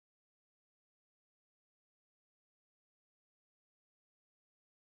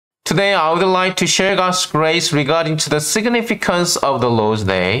Today I would like to share God's grace regarding to the significance of the Lord's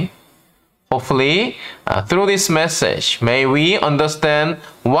Day. Hopefully, through this message, may we understand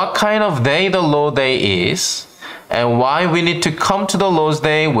what kind of day the Lord's Day is and why we need to come to the Lord's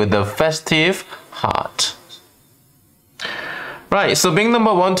Day with a festive heart. Right, so big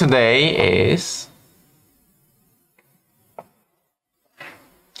number one today is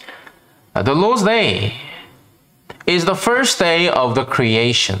the Lord's Day is the first day of the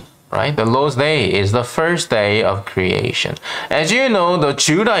creation, right? The Lord's Day is the first day of creation. As you know, the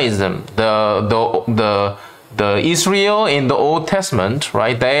Judaism, the Israel in the Old Testament,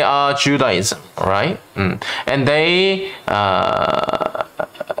 right? They are Judaism, right? And they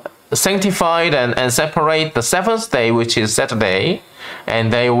sanctified and separate the seventh day, which is Saturday,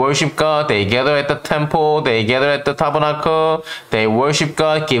 and they worship God. They gather at the temple, they gather at the tabernacle, they worship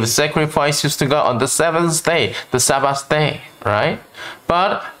God, give sacrifices to God on the seventh day, the Sabbath day, right?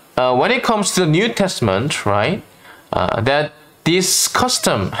 But when it comes to the New Testament, right, that this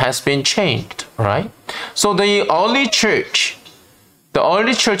custom has been changed, right? So the early church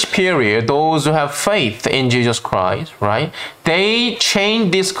period, those who have faith in Jesus Christ, right, they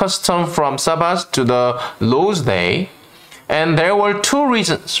changed this custom from Sabbath to the Lord's Day. And there were two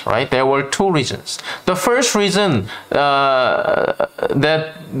reasons, right? There were two reasons. The first reason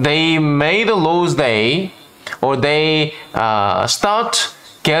that they made the Lord's Day, or they start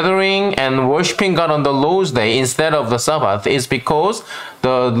gathering and worshiping God on the Lord's Day instead of the Sabbath, is because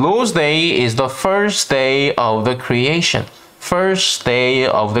the Lord's Day is the first day of the creation. First day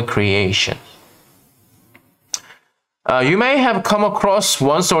of the creation. You may have come across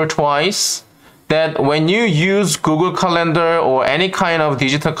once or twice that when you use Google Calendar or any kind of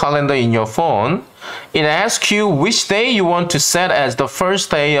digital calendar in your phone, it asks you which day you want to set as the first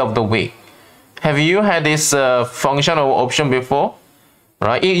day of the week. Have you had this function or option before?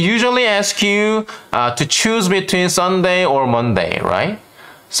 Right? It usually asks you to choose between Sunday or Monday, right?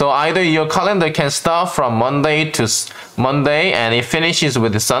 So either your calendar can start from Monday to Monday and it finishes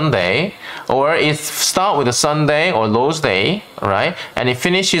with Sunday, or it starts with Sunday or Lord's Day, right? And it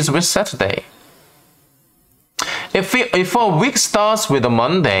finishes with Saturday. If a week starts with a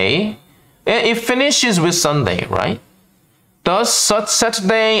Monday, it finishes with Sunday, right? Thus,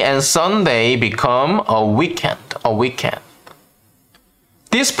 Saturday and Sunday become a weekend.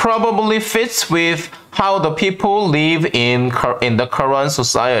 This probably fits with how the people live in the current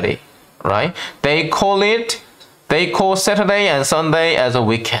society, right? They call Saturday and Sunday as a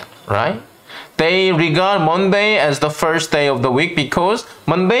weekend, right? They regard Monday as the first day of the week because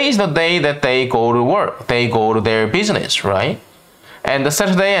Monday is the day that they go to work, they go to their business, right? And the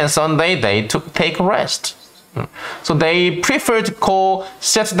Saturday and Sunday they take rest. So they prefer to call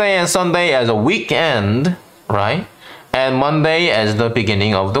Saturday and Sunday as a weekend, right? And Monday as the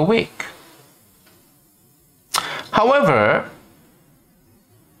beginning of the week. However,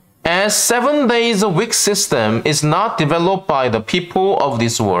 as 7 days a week system is not developed by the people of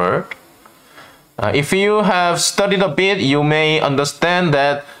this world, if you have studied a bit, you may understand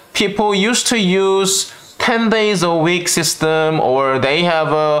that people used to use 10 days a week system, or they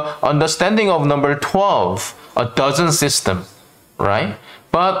have a understanding of number 12, a dozen system, right?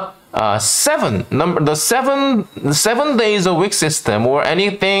 But the 7 days a week system, or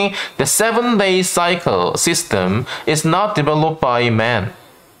anything, the 7 day cycle system is not developed by man.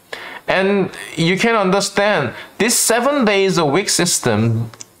 And you can understand this 7 days a week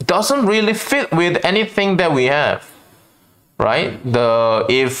system doesn't really fit with anything that we have, right?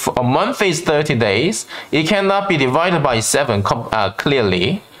 If a month is 30 days, it cannot be divided by 7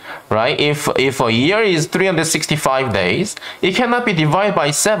 clearly, right? If a year is 365 days, it cannot be divided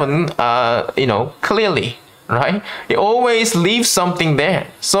by 7, clearly, right? It always leaves something there.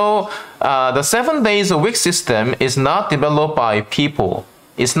 So the 7 days a week system is not developed by people.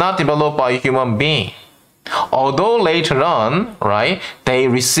 It's not developed by a human being. Although later on, right, they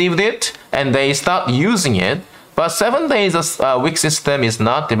received it and they start using it, but 7 days a week system is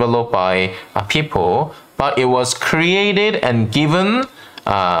not developed by people, but it was created and given,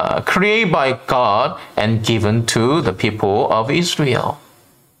 created by God and given to the people of Israel.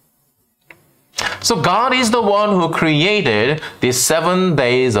 So God is the one who created this 7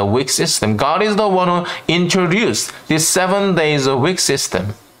 days a week system. God is the one who introduced this 7 days a week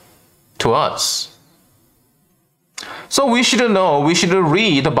system to us. So we should know, we should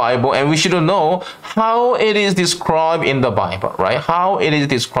read the Bible, and we should know how it is described in the Bible, right? How it is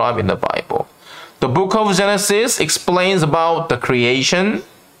described in the Bible. The book of Genesis explains about the creation.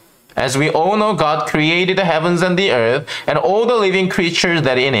 As we all know, God created the heavens and the earth and all the living creatures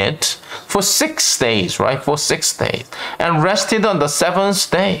that are in it for 6 days, right? For 6 days. And rested on the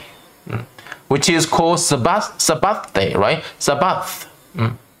 7th day. which is called Sabbath day, right? Sabbath.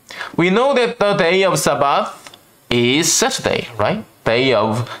 We know that the day of Sabbath is Saturday, right? Day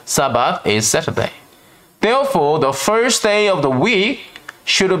of Sabbath is Saturday. Therefore, the first day of the week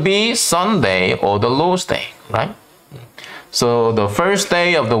should be Sunday or the Lord's Day, right? So the first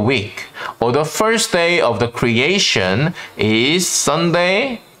day of the week or the first day of the creation is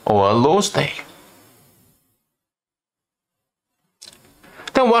Sunday or Lord's Day.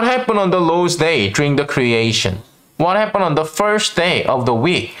 Then what happened on the Lord's Day during the creation? What happened on the first day of the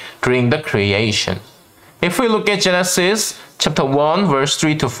week during the creation? If we look at Genesis chapter 1 verse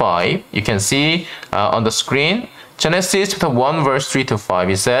 3 to 5, you can see on the screen, Genesis chapter 1 verse 3 to 5,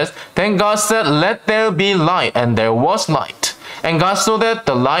 it says, Then God said, Let there be light, and there was light. And God saw that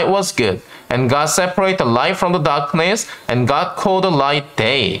the light was good. And God separated the light from the darkness, and God called the light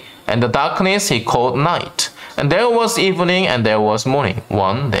day, and the darkness he called night. And there was evening and there was morning,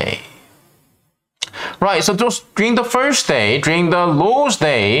 one day. Right, so during the first day, during the Lord's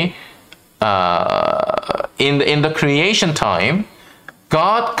Day, in the creation time,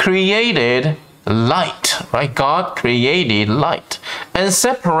 God created light, right? God created light and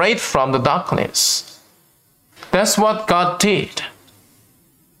separate from the darkness. That's what God did.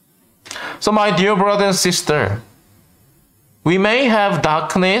 So my dear brother and sister, we may have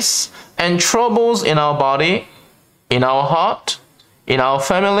darkness and troubles in our body, in our heart, in our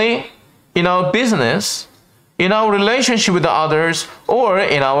family, in our business, in our relationship with others, or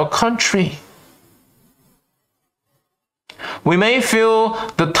in our country. We may feel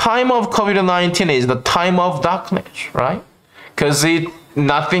the time of COVID-19 is the time of darkness, right? Because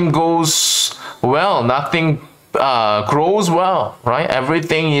nothing goes well, nothing grows well, right?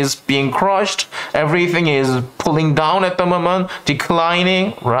 Everything is being crushed, everything is pulling down at the moment,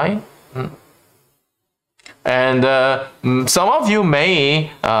 declining, right? And some of you may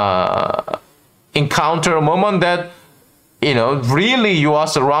encounter a moment that, really you are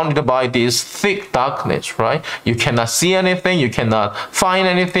surrounded by this thick darkness, right? You cannot see anything, you cannot find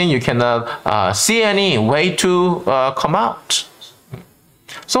anything, you cannot see any way to come out.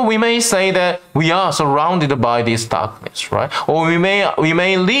 So we may say that we are surrounded by this darkness, right? Or we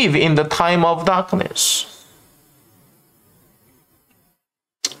may live in the time of darkness.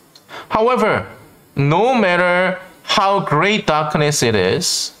 However, no matter how great darkness it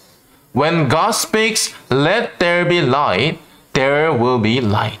is, when God speaks, let there be light, there will be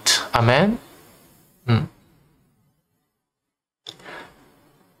light. Amen?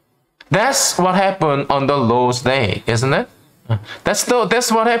 That's what happened on the Lord's Day, isn't it? That's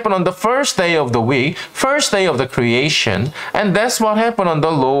what happened on the first day of the week, first day of the creation, and that's what happened on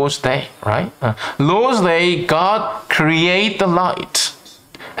the Lord's Day, right? Lord's Day, God created the light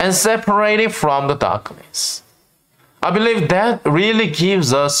and separated from the darkness. I believe that really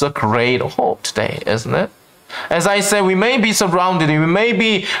gives us a great hope today, isn't it? As I said, we may be surrounded, we may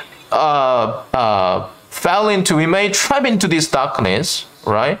be we may trap into this darkness,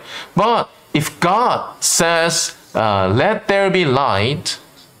 right? But if God says, let there be light,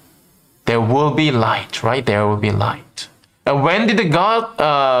 there will be light, right? There will be light. And when did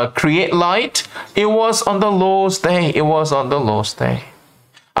God create light? It was on the Lord's Day. It was on the Lord's Day.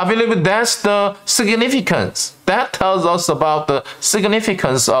 I believe that's the significance. That tells us about the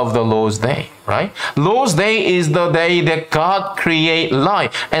significance of the Lord's Day, right? Lord's Day is the day that God created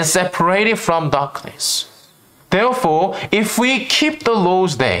light and separated from darkness. Therefore, if we keep the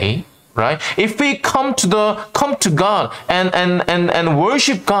Lord's Day, right? If we come to God and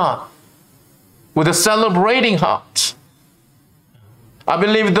worship God with a celebrating heart, I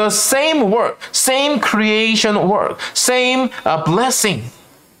believe the same work, same creation work, same blessing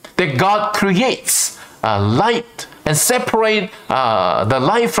that God creates light and separate the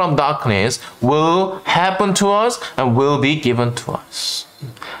light from darkness will happen to us and will be given to us.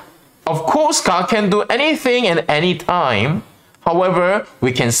 Of course, God can do anything and any time. However,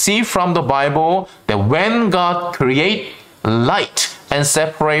 we can see from the Bible that when God created light and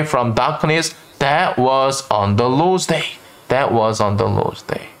separate from darkness, that was on the Lord's Day. That was on the Lord's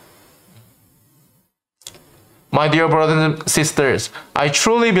Day. My dear brothers and sisters, I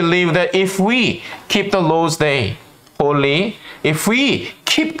truly believe that if we keep the Lord's Day holy, if we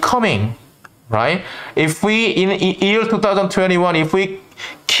keep coming, right? If we, in year 2021, if we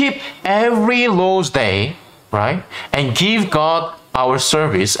keep every Lord's Day, right? And give God our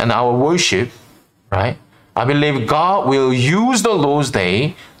service and our worship, right? I believe God will use the Lord's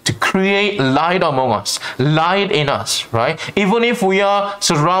Day to create light among us, light in us, right? Even if we are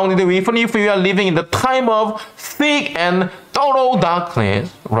surrounded, even if we are living in the time of thick and total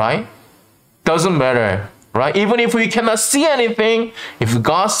darkness, right? Doesn't matter. right? Even if we cannot see anything, if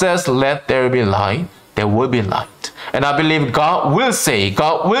God says, let there be light, there will be light. And I believe God will say,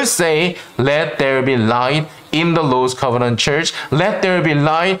 let there be light in the Lord's Covenant Church. Let there be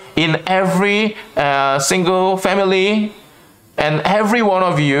light in every single family and every one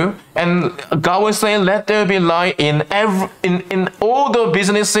of you. And God will say, let there be light in all the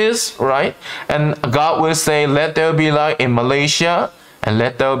businesses, right? And God will say, let there be light in Malaysia, and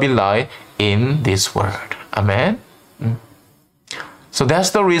let there be light in this world. Amen. So that's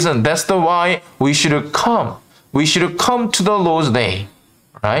the reason. That's the why we should come. We should come to the Lord's Day,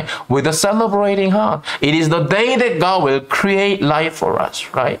 right? With a celebrating heart. It is the day that God will create life for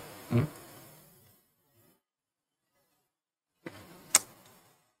us, right?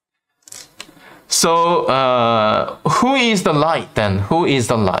 So, who is the light then? Who is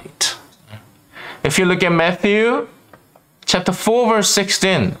the light? If you look at Matthew chapter 4, verse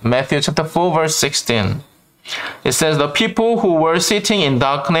 16. Matthew chapter 4, verse 16. It says, the people who were sitting in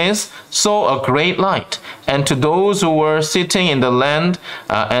darkness saw a great light, and to those who were sitting in the land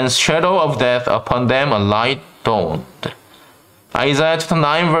and shadow of death, upon them a light dawned. Isaiah chapter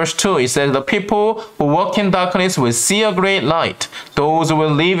 9, verse 2, it says, the people who walk in darkness will see a great light. Those who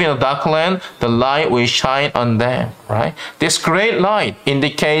will live in a dark land, the light will shine on them, right? This great light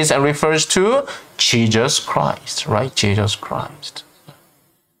indicates and refers to Jesus Christ, right? Jesus Christ.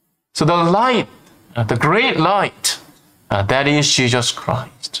 So the light, the great light, that is Jesus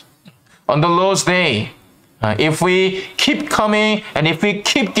Christ. On the Lord's Day, if we keep coming and if we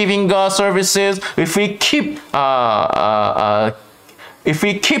keep giving God services, if we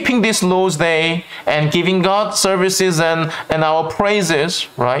keeping this Lord's Day and giving God services and our praises,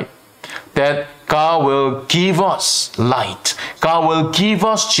 right? That God will give us light. God will give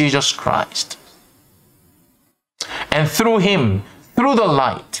us Jesus Christ. And through Him, through the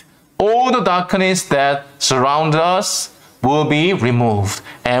light, all the darkness that surrounds us will be removed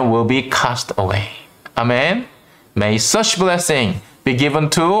and will be cast away. Amen. May such blessing be given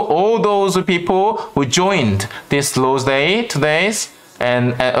to all those people who joined this Lord's Day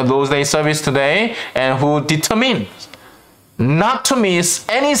Lord's Day service today, and who determined not to miss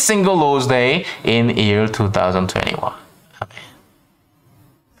any single Lord's Day in year 2021. Amen.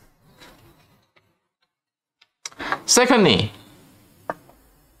 Secondly,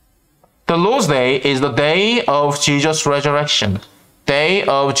 the Lord's Day is the day of Jesus' resurrection. Day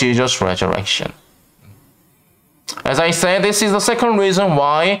of Jesus' resurrection. As I said, this is the second reason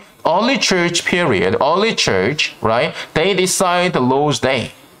why early church, right? They decide the Lord's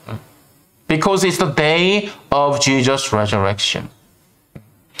Day. Because it's the day of Jesus' resurrection.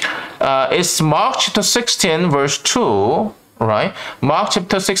 It's Mark chapter 16, verse 2, right? Mark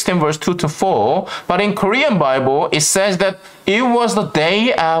chapter 16, verse 2 to 4. But in Korean Bible, it says that it was the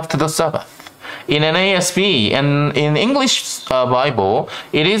day after the Sabbath. In NASB and in English Bible,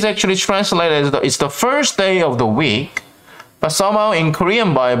 it is actually translated as it's the first day of the week. But somehow in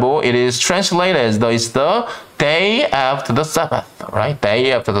Korean Bible, it is translated as it's the day after the Sabbath, right?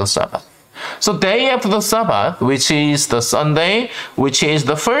 Day after the Sabbath. So day after the Sabbath, which is the Sunday, which is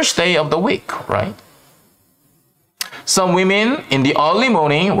the first day of the week, right? Some women in the early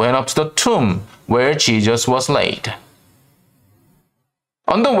morning went up to the tomb where Jesus was laid.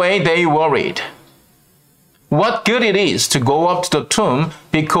 On the way, they worried what good it is to go up to the tomb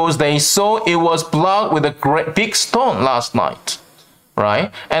because they saw it was blocked with a great big stone last night, right?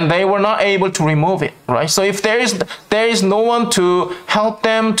 And they were not able to remove it, right? So if there is no one to help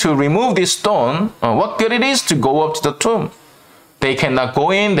them to remove this stone, what good it is to go up to the tomb? They cannot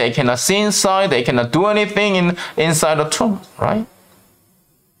go in, they cannot see inside, they cannot do anything inside the tomb, right?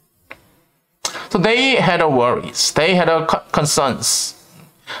 So they had worries, they had concerns.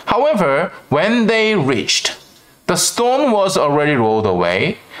 However, when they reached, the stone was already rolled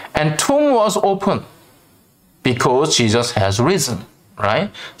away and tomb was open because Jesus has risen,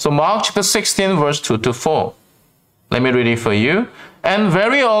 right? So Mark chapter 16, verse 2 to 4. Let me read it for you. And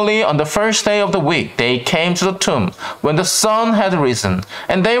very early on the first day of the week, they came to the tomb when the sun had risen.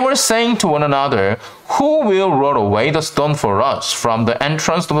 And they were saying to one another, who will roll away the stone for us from the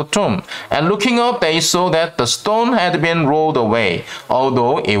entrance to the tomb? And looking up, they saw that the stone had been rolled away,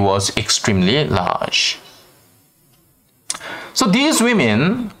 although it was extremely large. So these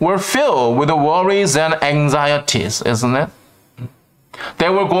women were filled with worries and anxieties, isn't it? They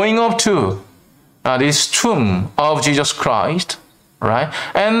were going up to this tomb of Jesus Christ, right?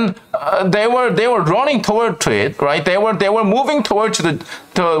 And they were running toward to it, right? They were moving toward to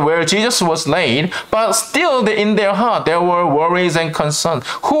where Jesus was laid, but still in their heart there were worries and concerns.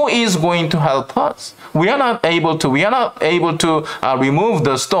 Who is going to help us? we are not able to remove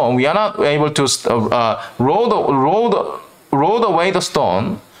the stone. We are not able to roll away the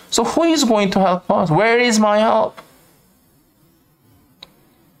stone. So who is going to help us? Where is my help?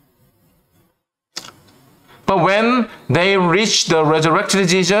 But when they reached the resurrected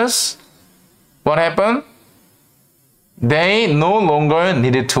Jesus, what happened? They no longer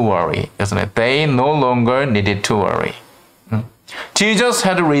needed to worry, isn't it? They no longer needed to worry. Jesus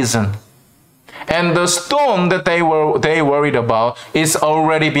had a reason. And the stone that they worried about is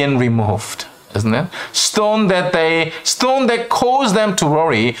already being removed, isn't it? Stone that caused them to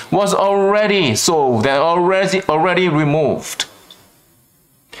worry was already solved and already removed.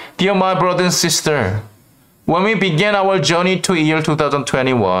 Dear my brother and sister, when we began our journey to year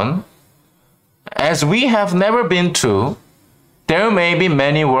 2021, as we have never been to, there may be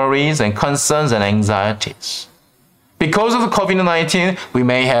many worries and concerns and anxieties. Because of the COVID-19, we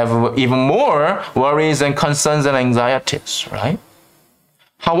may have even more worries and concerns and anxieties, right?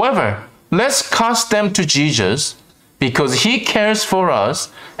 However, let's cast them to Jesus because he cares for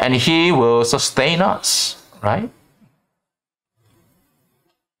us and he will sustain us, right?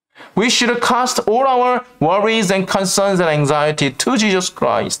 We should cast all our worries and concerns and anxiety to Jesus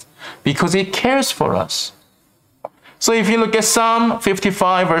Christ because he cares for us. So if you look at Psalm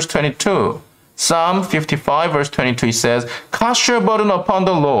 55 verse 22, Psalm 55 verse 22, it says, "Cast your burden upon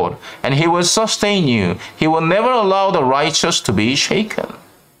the Lord, and he will sustain you. He will never allow the righteous to be shaken."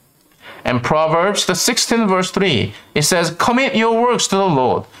 And Proverbs the 16th verse 3, it says, "Commit your works to the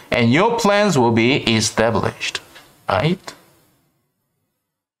Lord, and your plans will be established." Right?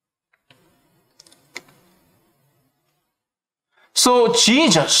 So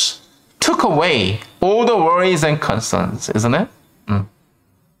Jesus took away all the worries and concerns, isn't it?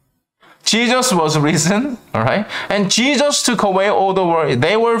 Jesus was risen, all right? And Jesus took away all the worries.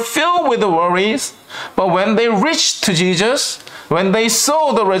 They were filled with the worries, but when they reached to Jesus, when they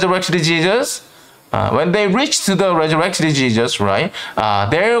saw the resurrected Jesus, when they reached to the resurrected Jesus, right?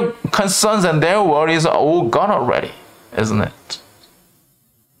 Their concerns and their worries are all gone already, isn't it?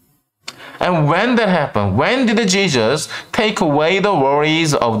 And when that happened, when did Jesus take away the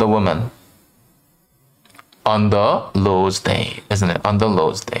worries of the woman? On the Lord's day, isn't it? On the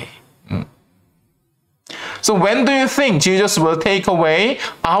Lord's day. So when do you think Jesus will take away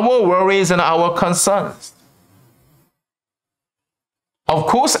our worries and our concerns? Of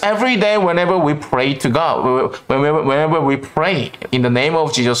course, every day whenever we pray to God, whenever we pray in the name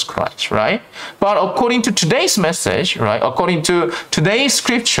of Jesus Christ, right? But according to today's message, right? According to today's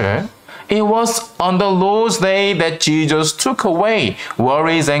scripture, it was on the Lord's day that Jesus took away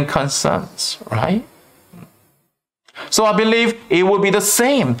worries and concerns, right? So I believe it will be the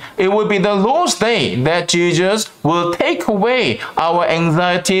same. It will be the Lord's day that Jesus will take away our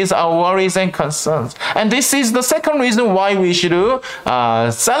anxieties, our worries and concerns. And this is the second reason why we should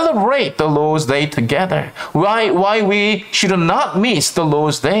celebrate the Lord's day together. Why we should not miss the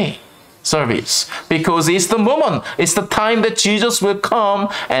Lord's day service. Because it's the moment, it's the time that Jesus will come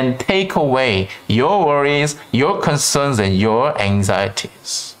and take away your worries, your concerns and your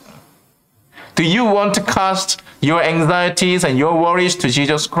anxieties. Do you want to cast your anxieties and your worries to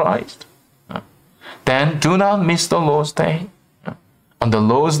Jesus Christ? Then do not miss the Lord's day. On the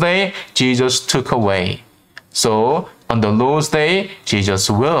Lord's day, Jesus took away. So on the Lord's day, Jesus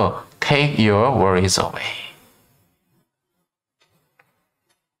will take your worries away.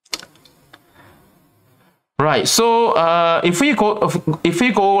 Right. So if we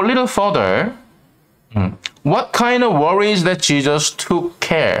go a little further, what kind of worries that Jesus took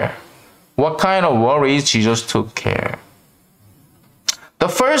care? What kind of worries Jesus took care? The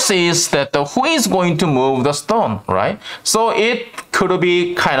first is that who is going to move the stone, right? So it could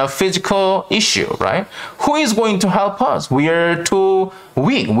be kind of physical issue, right? Who is going to help us? We are too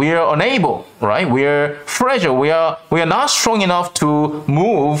weak. We are unable, right? We are fragile. We are not strong enough to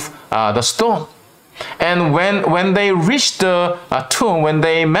move the stone. And when they reached the tomb, when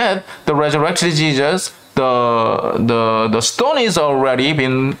they met the resurrected Jesus, the stone is already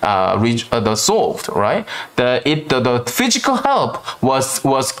been solved, right? The physical help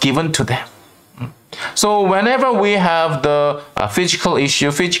was given to them. So whenever we have the physical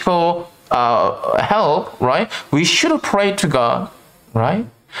issue, physical help, right? We should pray to God, right?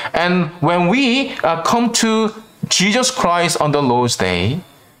 And when we come to Jesus Christ on the Lord's day,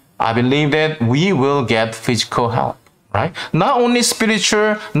 I believe that we will get physical help. Right? Not only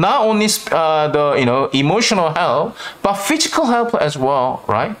spiritual, not only emotional help, but physical help as well,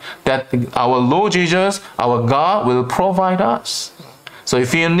 right? That our Lord Jesus, our God, will provide us. So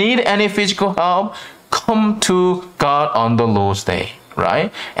if you need any physical help, come to God on the Lord's day,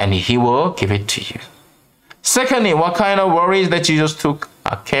 right? And he will give it to you. Secondly, what kind of worries that Jesus took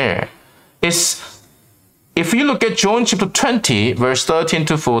care? Is if you look at John chapter 20, verse 13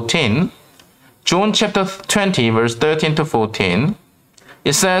 to 14, John chapter 20, verse 13 to 14,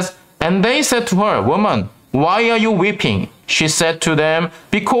 it says, "And they said to her, 'Woman, why are you weeping?' She said to them,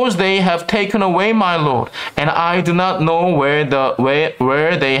 'Because they have taken away my Lord, and I do not know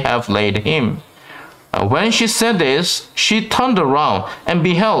where they have laid him.' When she said this, she turned around and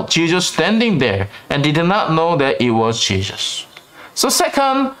beheld Jesus standing there, and did not know that it was Jesus." So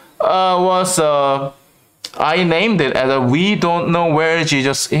second was, I named it as we don't know where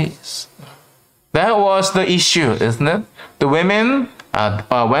Jesus is. That was the issue, isn't it? The women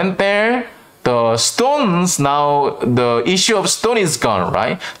went there. The stones, now the issue of stone is gone,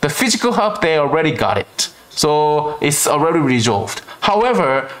 right? The physical help, they already got it. So it's already resolved.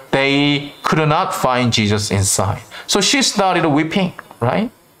 However, they could not find Jesus inside. So she started weeping, right?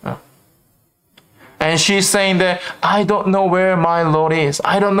 And she's saying that, "I don't know where my Lord is.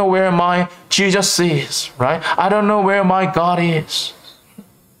 I don't know where my Jesus is," right? "I don't know where my God is.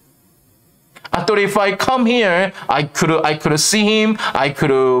 I thought if I come here, I could see him, I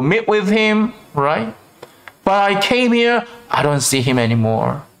could meet with him, right? But I came here, I don't see him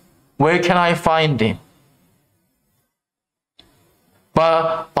anymore. Where can I find him?"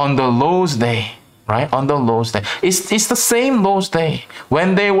 But on the Lord's day, right? On the Lord's day, it's the same Lord's day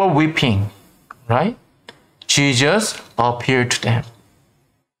when they were weeping, right? Jesus appeared to them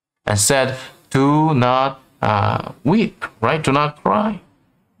and said, "Do not weep," right? "Do not cry."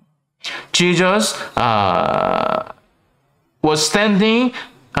 Jesus was standing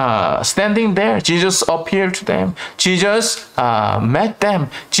there. Jesus appeared to them. Jesus met them.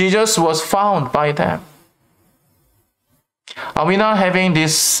 Jesus was found by them. Are we not having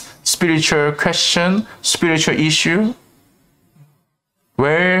this spiritual question, spiritual issue?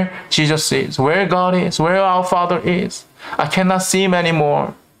 Where Jesus is, where God is, where our Father is. I cannot see him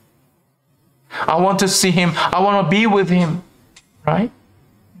anymore. I want to see him. I want to be with him, right?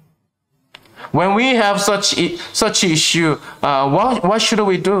 When we have such issue, what should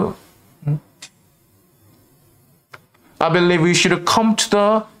we do? I believe we should come to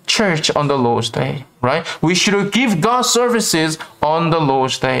the church on the Lord's Day, right? We should give God services on the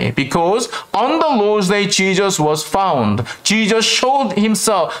Lord's Day, because on the Lord's Day, Jesus was found. Jesus showed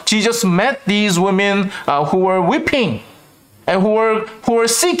himself. Jesus met these women who were weeping and who were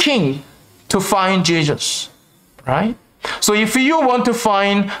seeking to find Jesus, right? So if you want to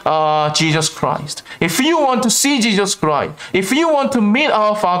find Jesus Christ, if you want to see Jesus Christ, if you want to meet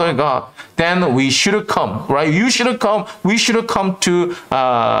our Father God, then we should come, right? You should come. We should come to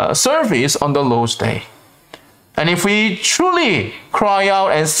service on the Lord's Day. And if we truly cry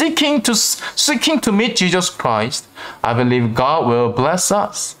out and seeking to meet Jesus Christ, I believe God will bless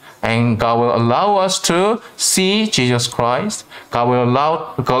us. And God will allow us to see Jesus Christ. God will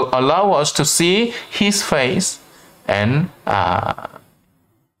allow us to see his face and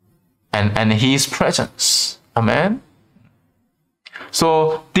his presence. Amen.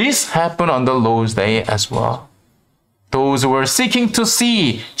 So this happened on the Lord's Day as well. Those who were seeking to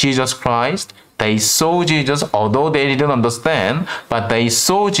see Jesus Christ, they saw Jesus, although they didn't understand, but they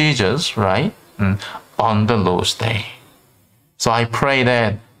saw Jesus, right, on the Lord's Day. So I pray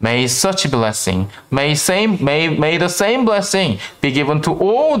that may such blessing, may the same blessing be given to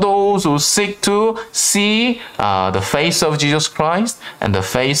all those who seek to see the face of Jesus Christ and the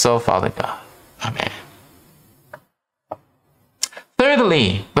face of Father God. Amen.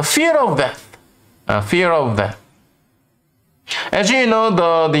 Thirdly, the fear of death. Fear of death. As you know,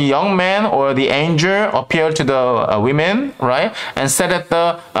 the young man or the angel appeared to the women, right? And said that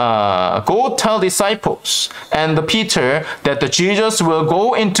go tell disciples and the Peter that the Jesus will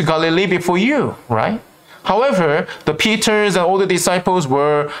go into Galilee before you, right? However, the Peters and all the disciples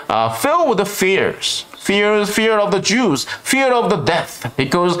were filled with the fears. Fear of the Jews, fear of the death,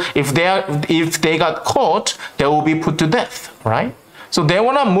 because if they got caught, they will be put to death, right? So they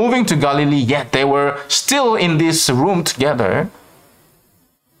were not moving to Galilee yet. They were still in this room together.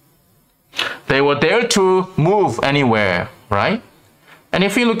 They were there to move anywhere, right? And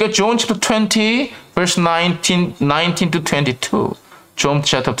if you look at John chapter 20, verse 19 to 22. John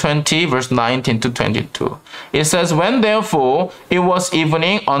chapter 20, verse 19 to 22. It says, "When therefore it was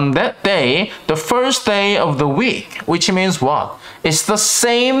evening on that day, the first day of the week," which means what? It's the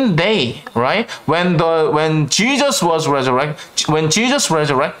same day, right? When Jesus was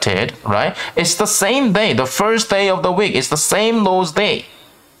resurrected, right? It's the same day, the first day of the week. It's the same Lord's Day.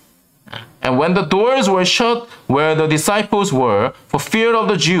 And when the doors were shut where the disciples were, for fear of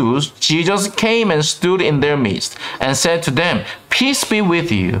the Jews, Jesus came and stood in their midst and said to them, "Peace be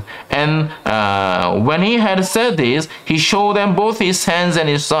with you." And when he had said this, he showed them both his hands and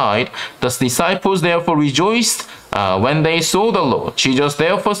his side. The disciples therefore rejoiced when they saw the Lord. Jesus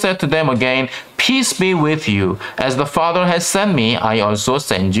therefore said to them again, "Peace be with you. As the Father has sent me, I also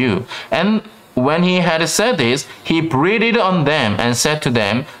send you." And when he had said this, he breathed on them and said to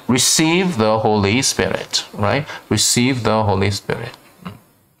them, "Receive the Holy Spirit." Right? Receive the Holy Spirit.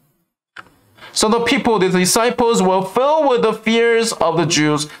 So the people, the disciples, were filled with the fears of the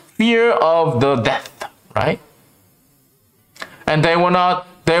Jews, fear of the death. Right? And they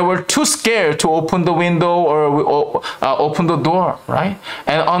were too scared to open the window or open the door. Right?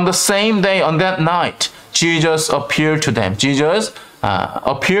 And on the same day, on that night, Jesus appeared to them. Jesus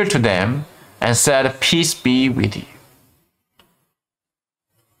appeared to them and said, "Peace be with you."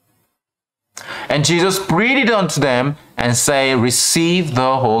 And Jesus breathed unto them and said, "Receive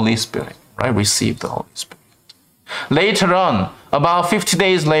the Holy Spirit." Right? Receive the Holy Spirit. Later on, about 50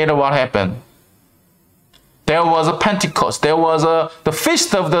 days later, what happened? There was a Pentecost. There was the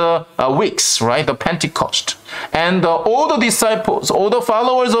Feast of the Weeks, right? The Pentecost. And all the disciples, all the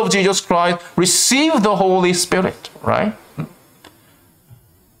followers of Jesus Christ received the Holy Spirit, right?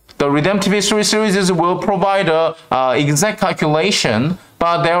 The Redemptive History series will provide a exact calculation,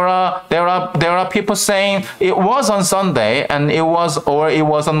 but there are people saying it was on Sunday and it was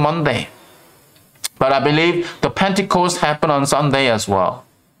on Monday. But I believe the Pentecost happened on Sunday as well,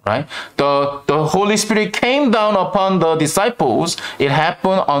 right? The Holy Spirit came down upon the disciples. It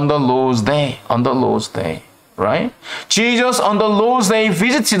happened on the Lord's Day, right? Jesus on the Lord's Day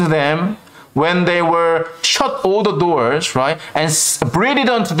visited them when they were shut all the doors, right? And breathed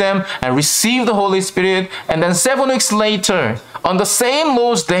unto them and received the Holy Spirit. And then 7 weeks later, on the same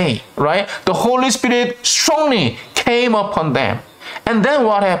Lord's Day, right? The Holy Spirit strongly came upon them. And then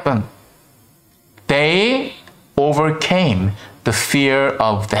what happened? They overcame the fear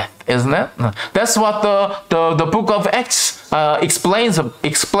of death, isn't it? That's what the book of Acts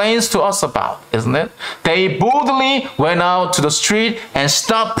explains to us about, isn't it? They boldly went out to the street and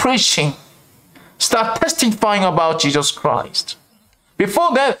started preaching. Start testifying about Jesus Christ.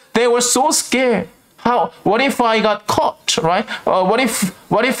 Before that, they were so scared. What if I got caught, right? What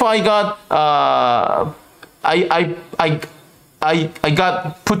if I got I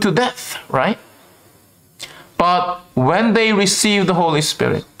got put to death, right? But when they received the Holy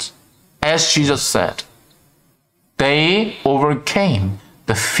Spirit, as Jesus said, they overcame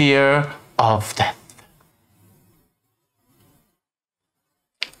the fear of death.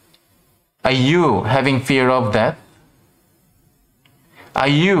 Are you having fear of death? Are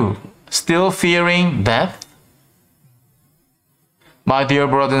you still fearing death? My dear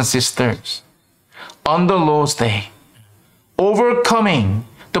brothers and sisters, on the Lord's Day,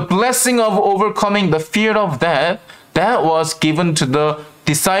 the blessing of overcoming the fear of death, that was given to the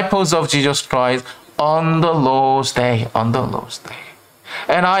disciples of Jesus Christ on the Lord's Day,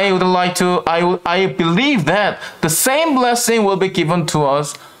 And I believe that the same blessing will be given to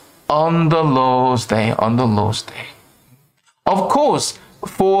us on the Lord's Day, Of course,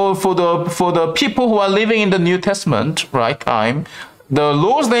 for the people who are living in the New Testament, right time, the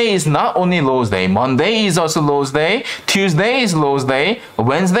Lord's Day is not only Lord's Day. Monday is also Lord's Day. Tuesday is Lord's Day.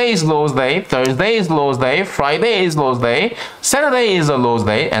 Wednesday is Lord's Day. Thursday is Lord's Day. Friday is Lord's Day. Saturday is a Lord's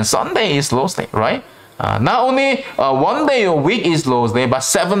Day. And Sunday is Lord's Day, right? Not only one day a week is Lord's Day, but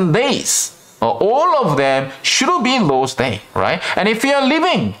 7 days. All of them should be Lord's Day, right? And if you are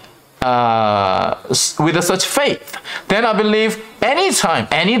living with such faith, then I believe anytime,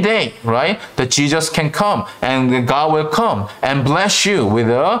 any day, right, that Jesus can come and God will come and bless you with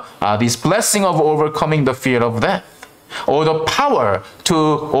this blessing of overcoming the fear of death, or the power to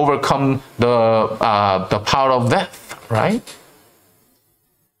overcome the power of death, right?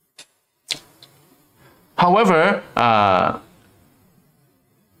 However,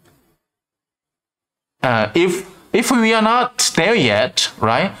 if we are not there yet,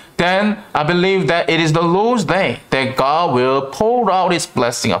 right, then I believe that it is the Lord's Day that God will pour out His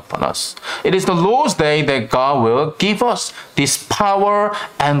blessing upon us. It is the Lord's Day that God will give us this power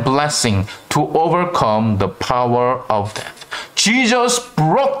and blessing to overcome the power of death. Jesus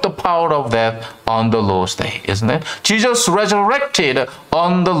broke the power of death on the Lord's Day, isn't it? Jesus resurrected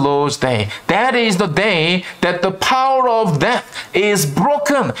on the Lord's Day. That is the day that the power of death is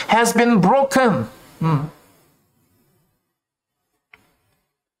broken, has been broken.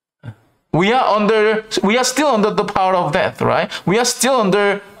 We are still under the power of death, right? We are still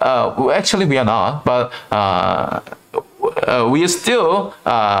under, actually we are not, but we are still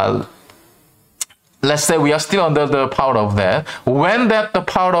let's say we are still under the power of death. When the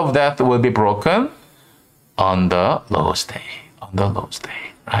power of death will be broken? On the Lord's day. On the Lord's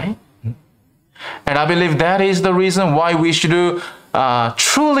day, right? And I believe that is the reason why we should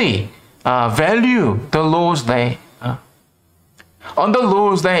truly value the Lord's day. On the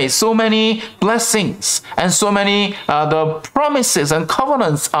Lord's day, so many blessings and so many the promises and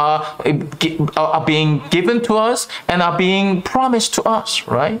covenants are being given to us and are being promised to us,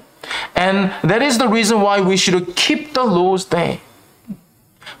 right? And that is the reason why we should keep the Lord's day.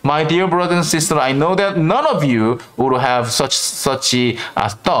 My dear brothers and sisters, I know that none of you would have such a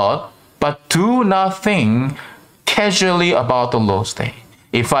thought, but do not think casually about the Lord's day.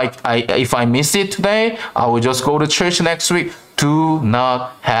 If I miss it today, I will just go to church next week. Do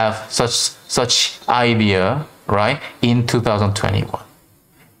not have such idea, right? In 2021.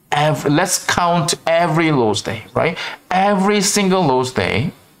 Let's count every Lord's day, right? Every single Lord's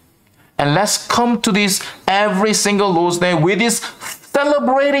day. And let's come to this every single Lord's day with this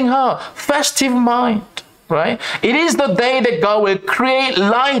celebrating her festive mind, right? It is the day that God will create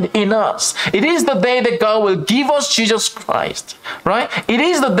light in us. It is the day that God will give us Jesus Christ, right? It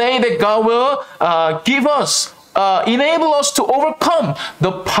is the day that God will give us, enable us to overcome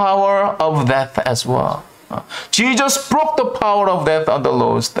the power of death as well. Jesus broke the power of death on the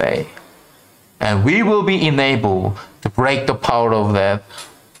Lord's day. And we will be enabled to break the power of death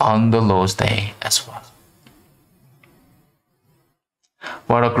on the Lord's day as well.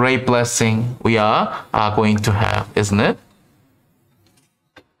 What a great blessing we are going to have, isn't it?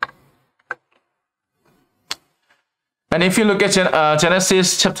 And if you look at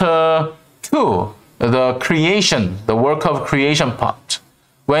Genesis chapter 2, the creation, the work of creation part,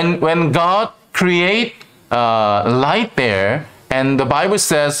 when God create light there, and the Bible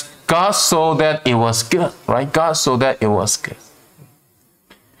says God saw that it was good, right? God saw that it was good.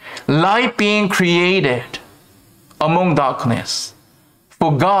 Light being created among darkness.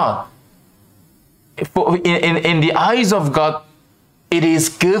 For God, in the eyes of God, it is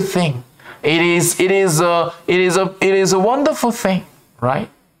good thing. It is a wonderful thing, right?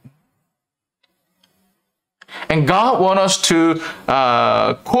 And God wants us to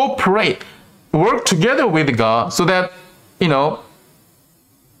cooperate, work together with God, so that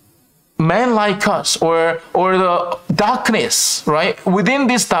men like us or the darkness, right? Within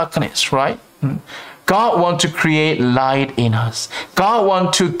this darkness, right? God wants to create light in us. God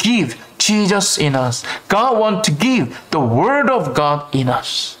wants to give Jesus in us. God wants to give the Word of God in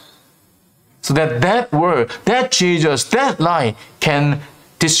us. So that Word, that Jesus, that light can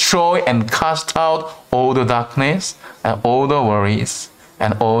destroy and cast out all the darkness and all the worries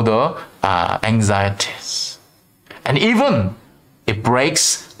and all the anxieties. And even it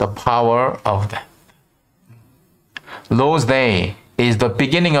breaks the power of death. Lord's Day is the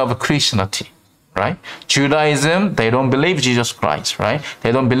beginning of Christianity. Right? Judaism, they don't believe Jesus Christ, right?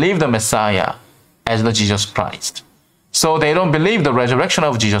 They don't believe the Messiah as the Jesus Christ. So they don't believe the resurrection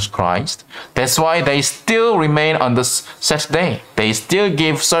of Jesus Christ. That's why they still remain on the Saturday. They still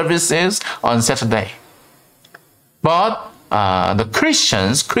give services on Saturday. But the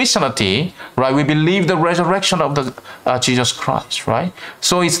Christianity, right? We believe the resurrection of the Jesus Christ, right?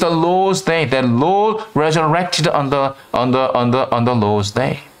 So it's the Lord's Day. The Lord resurrected on the Lord's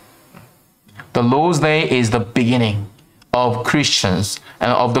Day. The Lord's Day is the beginning of Christians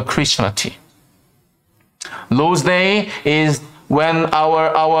and of the Christianity. Lord's Day is when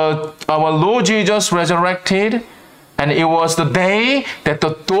our Lord Jesus resurrected, and it was the day that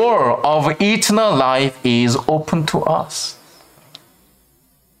the door of eternal life is open to us.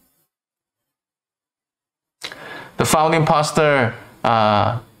 The founding pastor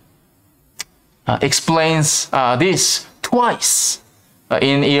explains this twice.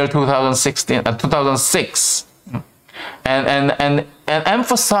 In year 2006, and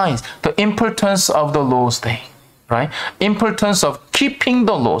emphasize the importance of the Lord's Day, right? Importance of keeping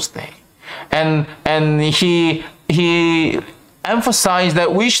the Lord's Day, and he emphasized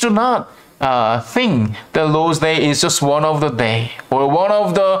that we should not think that Lord's Day is just one of the day or one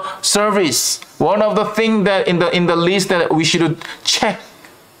of the service, one of the thing that in the list that we should check,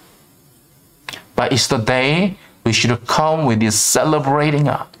 but it's the day we should come with this celebrating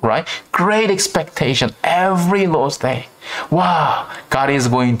up, right? Great expectation every Lord's Day. Wow, God is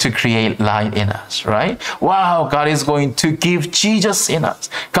going to create light in us, right? Wow, God is going to give Jesus in us.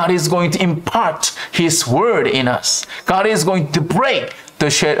 God is going to impart His Word in us. God is going to break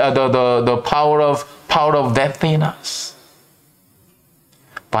the power of death in us.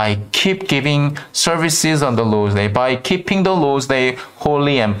 By keep giving services on the Lord's Day, by keeping the Lord's Day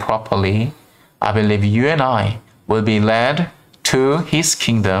holy and properly, I believe you and I will be led to His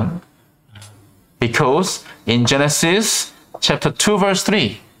kingdom Because in Genesis chapter 2 verse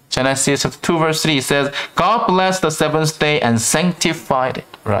 3, Genesis chapter 2 verse 3 says, God blessed the seventh day and sanctified it,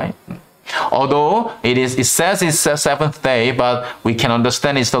 right? Although it says it's the seventh day, but we can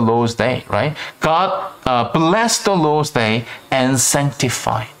understand it's the Lord's day, right? God blessed the Lord's day and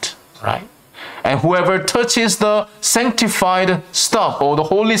sanctified, right? And whoever touches the sanctified stuff or the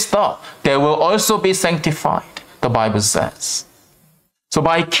holy stuff, they will also be sanctified, the Bible says. So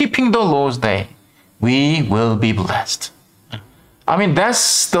by keeping the Lord's day, we will be blessed. I mean,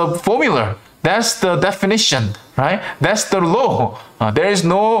 that's the formula. That's the definition, right? That's the law. There is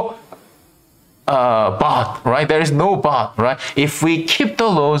no but, right? There is no but, right? If we keep the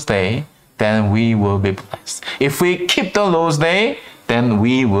Lord's day, then we will be blessed. If we keep the Lord's day, then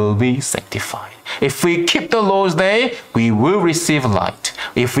we will be sanctified. If we keep the Lord's day, we will receive light.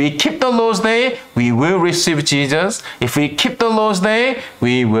 If we keep the Lord's day, we will receive Jesus. If we keep the Lord's day,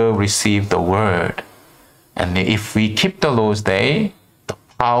 we will receive the word. And if we keep the Lord's day, the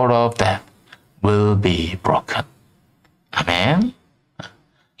power of death will be broken. Amen.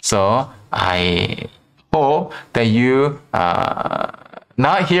 So I hope that you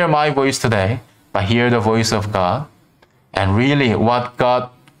not hear my voice today, but hear the voice of God, and really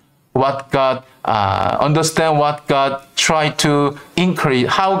understand what God tried to increase,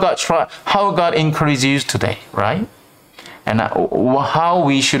 how God encourages you today, right? And how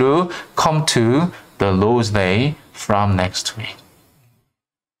we should come to the Lord's day from next week.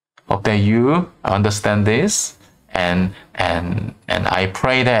 Hope that you understand this, and I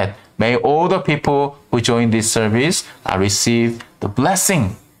pray that may all the people who join this service receive the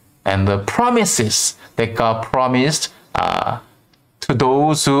blessing and the promises that God promised to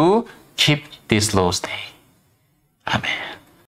those who keep this Lord's day. Amen.